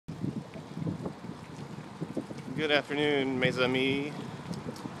Good afternoon, mes amis.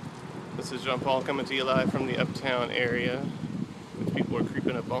 This is Jean Paul coming to you live from the Uptown area, which people are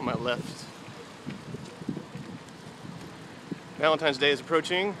creeping up on my left. Valentine's Day is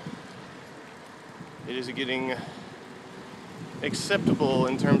approaching. It is getting acceptable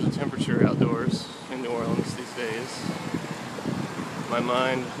in terms of temperature outdoors in New Orleans these days. My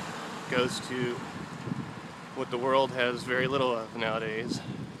mind goes to what the world has very little of nowadays: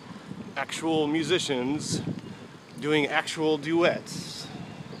 actual musicians doing actual duets.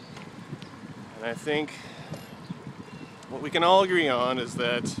 And I think what we can all agree on is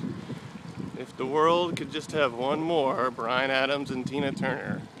that if the world could just have one more Bryan Adams and Tina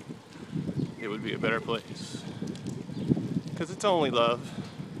Turner, it would be a better place. Because it's only love,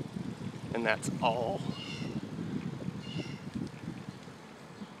 and that's all.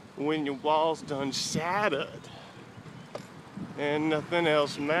 When your wall's done shattered and nothing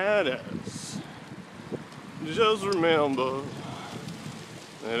else matters, just remember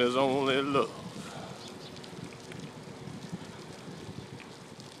that it's only love.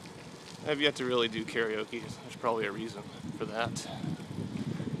 I've yet to really do karaoke. There's probably a reason for that.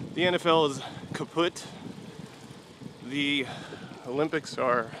 The NFL is kaput. The Olympics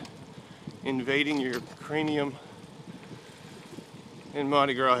are invading your cranium. And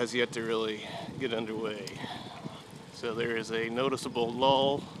Mardi Gras has yet to really get underway. So there is a noticeable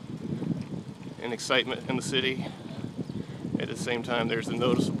lull in excitement in the city. At the same time, there's a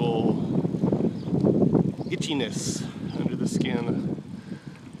noticeable itchiness under the skin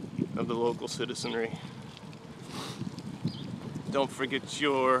of the local citizenry. Don't forget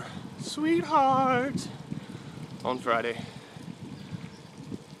your sweetheart on Friday.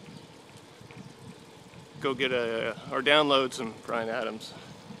 Go get or download some Bryan Adams,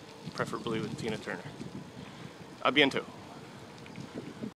 preferably with Tina Turner. A bientôt.